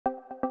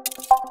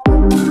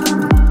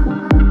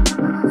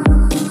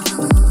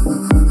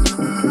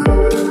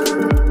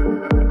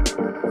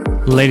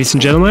Ladies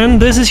and gentlemen,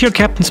 this is your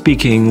captain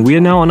speaking. We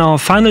are now on our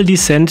final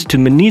descent to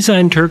Manisa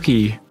in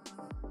Turkey.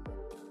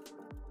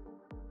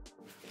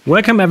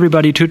 Welcome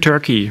everybody to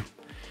Turkey.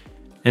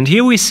 And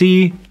here we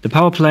see the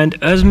power plant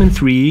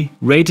Özmen-3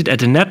 rated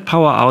at a net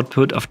power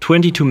output of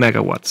 22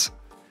 megawatts.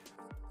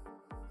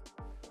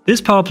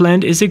 This power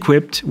plant is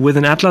equipped with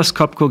an Atlas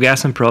Copco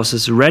gas and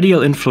process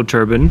radial inflow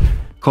turbine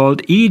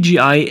called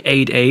EEGI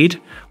 88,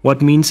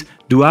 what means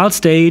dual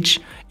stage,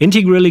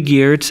 integrally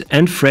geared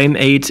and frame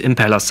 8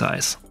 impeller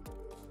size.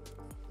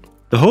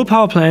 The whole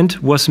power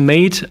plant was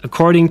made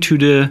according to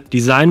the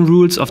design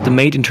rules of the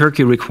Made in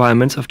Turkey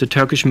requirements of the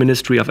Turkish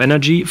Ministry of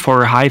Energy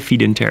for a high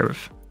feed-in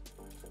tariff.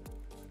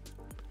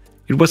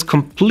 It was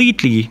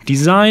completely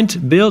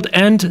designed, built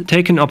and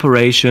taken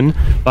operation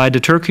by the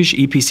Turkish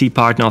EPC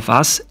partner of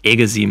us,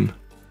 EEGI.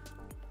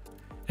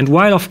 And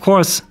while of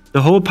course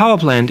the whole power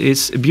plant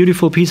is a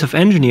beautiful piece of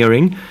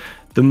engineering,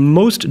 the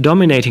most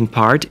dominating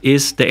part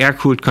is the Air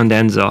Cool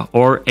Condenser,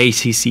 or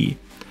ACC.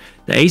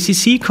 The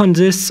ACC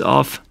consists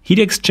of heat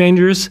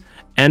exchangers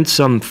and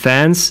some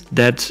fans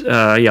that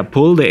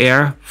pull the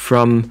air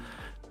from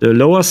the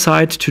lower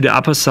side to the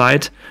upper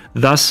side.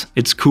 Thus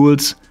it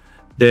cools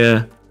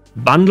the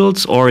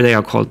bundles, or they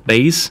are called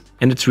bays,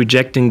 and it's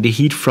rejecting the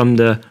heat from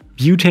the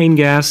butane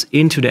gas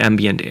into the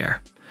ambient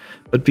air.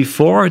 But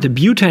before the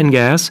butane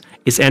gas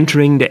is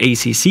entering the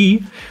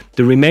ACC,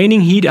 the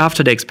remaining heat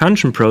after the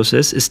expansion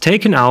process is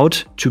taken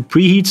out to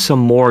preheat some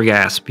more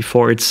gas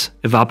before it's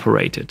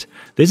evaporated.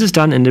 This is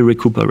done in the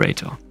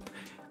recuperator.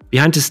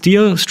 Behind the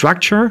steel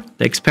structure,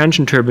 the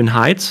expansion turbine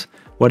hides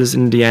what is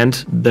in the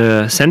end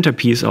the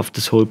centerpiece of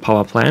this whole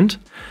power plant.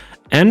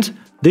 And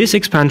this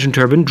expansion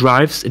turbine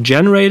drives a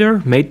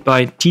generator made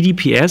by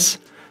TDPS,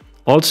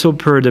 also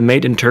per the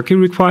Made in Turkey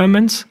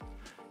requirements.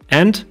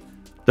 And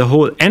the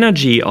whole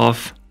energy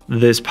of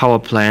this power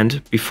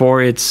plant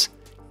before it's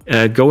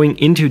going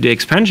into the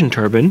expansion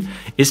turbine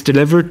is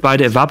delivered by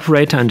the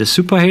evaporator and the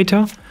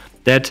superheater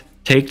that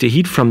take the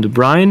heat from the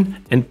brine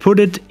and put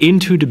it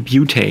into the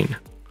butane.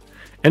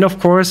 And of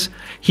course,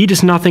 heat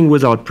is nothing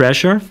without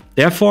pressure.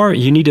 Therefore,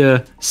 you need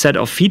a set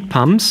of feed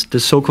pumps, the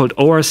so-called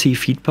ORC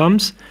feed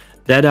pumps,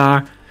 that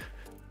are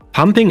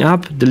pumping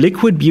up the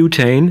liquid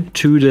butane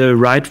to the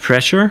right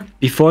pressure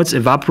before it's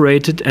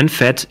evaporated and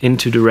fed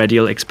into the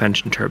radial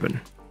expansion turbine.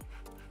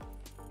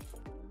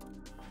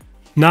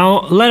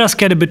 Now let us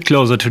get a bit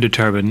closer to the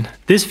turbine.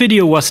 This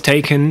video was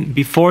taken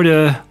before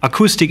the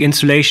acoustic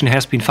insulation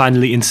has been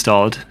finally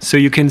installed, so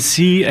you can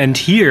see and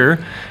hear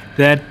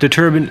that the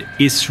turbine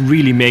is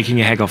really making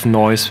a heck of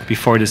noise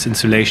before this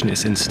insulation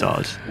is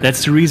installed.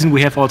 That's the reason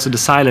we have also the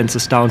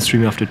silencers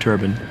downstream of the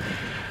turbine.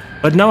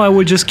 But now I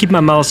will just keep my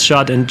mouth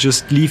shut and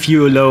just leave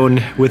you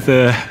alone with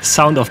the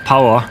sound of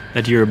power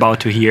that you're about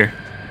to hear.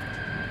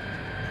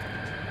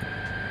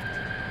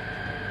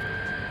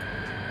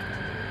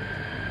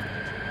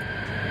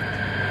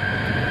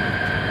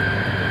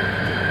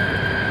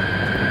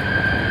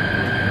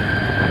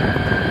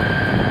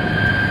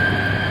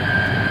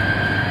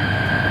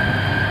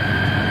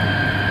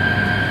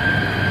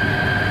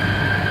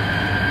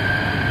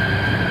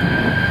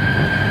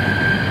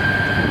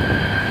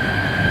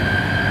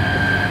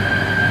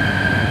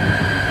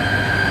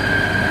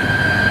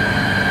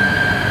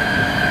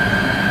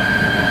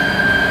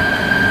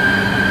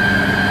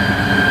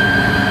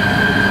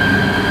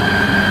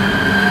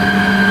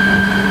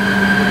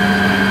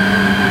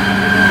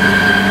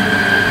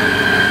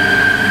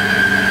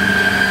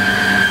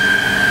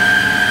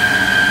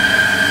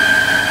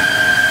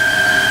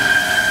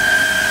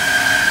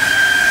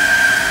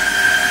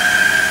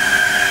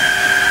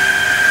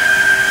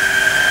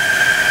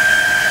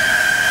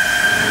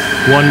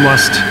 One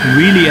must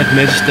really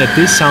admit that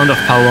this sound of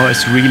power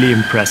is really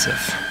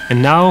impressive.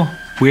 And now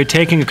we're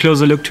taking a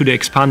closer look to the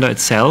expander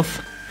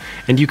itself.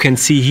 And you can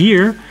see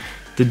here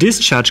the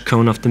discharge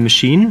cone of the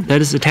machine that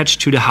is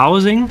attached to the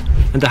housing.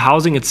 And the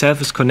housing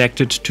itself is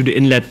connected to the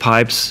inlet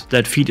pipes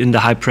that feed in the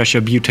high pressure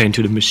butane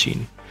to the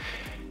machine.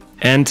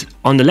 And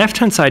on the left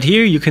hand side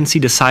here you can see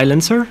the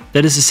silencer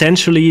that is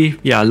essentially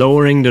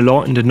lowering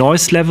the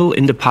noise level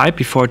in the pipe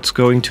before it's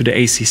going to the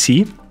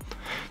ACC.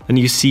 And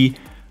you see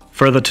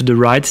further to the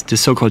right, the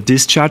so-called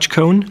discharge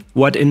cone,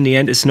 what in the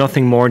end is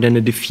nothing more than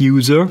a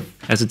diffuser,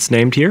 as it's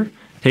named here,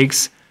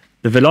 takes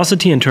the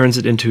velocity and turns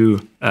it into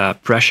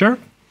pressure.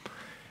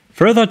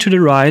 Further to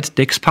the right,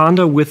 the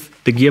expander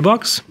with the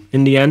gearbox.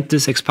 In the end,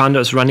 this expander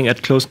is running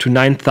at close to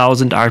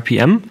 9,000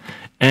 RPM,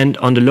 and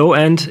on the low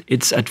end,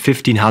 it's at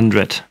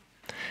 1,500.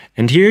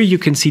 And here you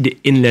can see the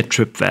inlet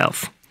trip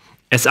valve.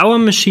 As our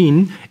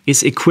machine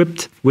is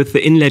equipped with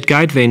the inlet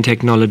guide vane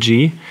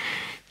technology,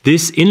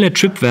 this inlet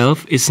trip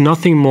valve is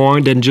nothing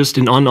more than just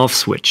an on-off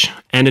switch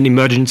and an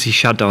emergency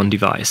shutdown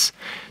device.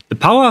 The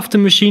power of the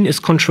machine is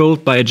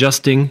controlled by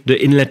adjusting the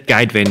inlet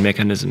guide vane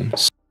mechanism.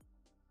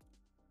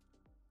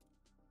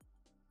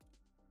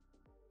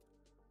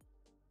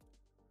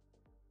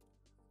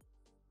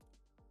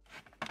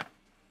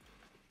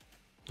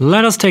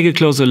 Let us take a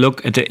closer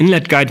look at the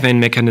inlet guide vane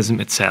mechanism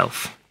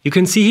itself. You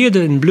can see here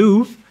that in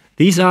blue,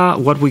 these are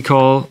what we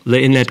call the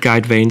inlet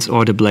guide vanes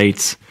or the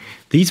blades.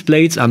 These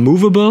blades are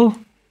movable,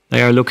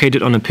 they are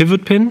located on a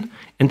pivot pin,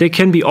 and they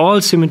can be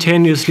all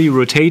simultaneously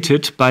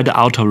rotated by the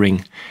outer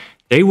ring.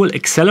 They will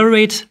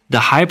accelerate the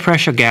high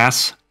pressure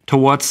gas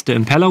towards the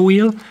impeller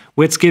wheel,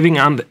 where it's giving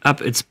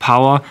up its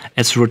power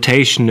as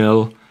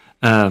rotational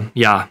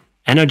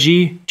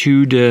energy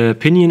to the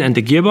pinion and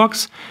the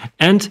gearbox,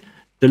 and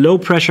the low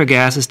pressure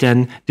gas is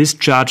then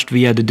discharged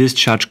via the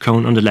discharge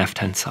cone on the left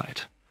hand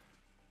side.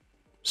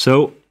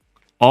 So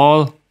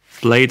all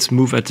blades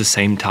move at the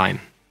same time.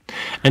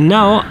 And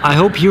now I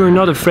hope you are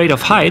not afraid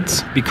of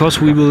heights,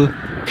 because we will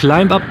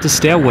climb up the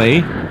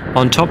stairway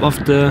on top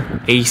of the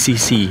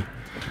ACC.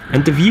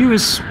 And the view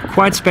is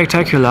quite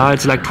spectacular.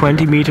 It's like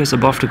 20 meters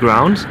above the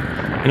ground,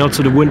 and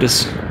also the wind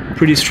is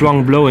pretty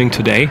strong blowing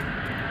today.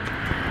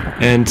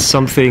 And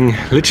something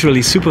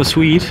literally super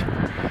sweet,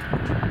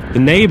 the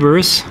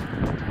neighbors,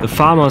 the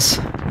farmers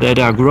that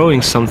are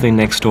growing something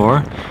next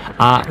door,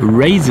 are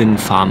raisin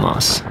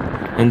farmers.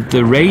 And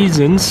the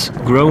raisins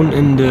grown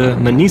in the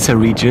Manisa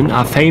region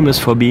are famous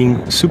for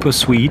being super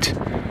sweet.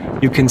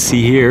 You can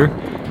see here.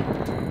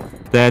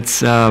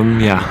 That's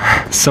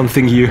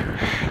something you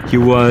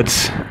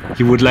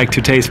would like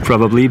to taste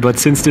probably, but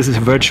since this is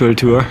a virtual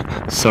tour,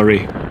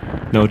 sorry,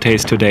 no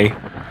taste today.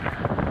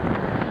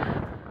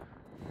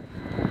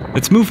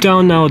 Let's move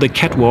down now the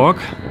catwalk,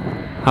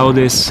 how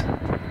this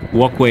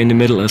walkway in the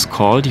middle is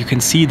called. You can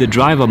see the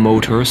driver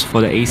motors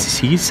for the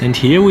ACCs, and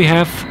here we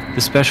have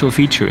the special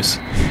features.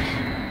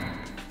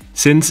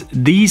 Since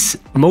these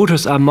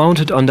motors are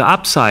mounted on the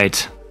upside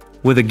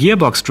with a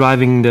gearbox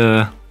driving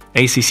the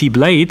ACC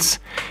blades,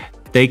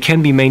 they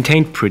can be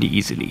maintained pretty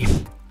easily.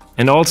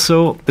 And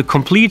also the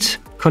complete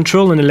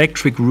control and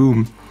electric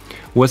room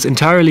was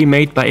entirely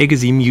made by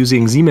EEGI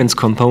using Siemens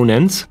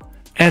components,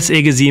 as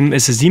EEGI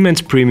is a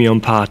Siemens premium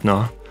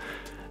partner.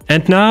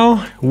 And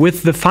now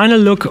with the final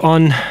look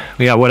on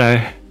what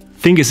I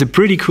think is a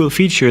pretty cool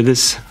feature,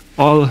 this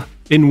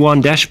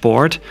all-in-one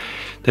dashboard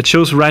that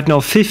shows right now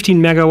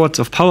 15 megawatts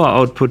of power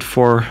output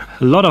for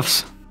a lot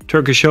of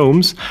Turkish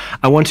homes,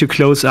 I want to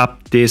close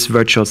up this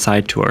virtual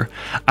site tour.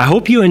 I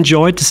hope you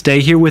enjoyed the stay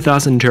here with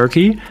us in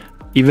Turkey,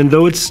 even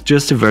though it's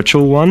just a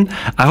virtual one.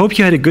 I hope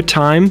you had a good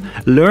time,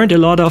 learned a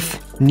lot of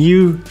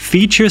new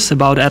features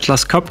about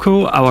Atlas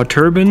Copco, our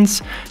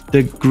turbines,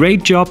 the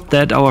great job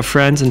that our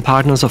friends and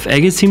partners of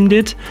EEGI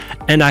did,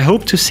 and I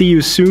hope to see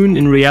you soon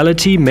in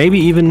reality, maybe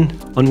even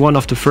on one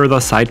of the further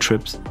site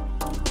trips.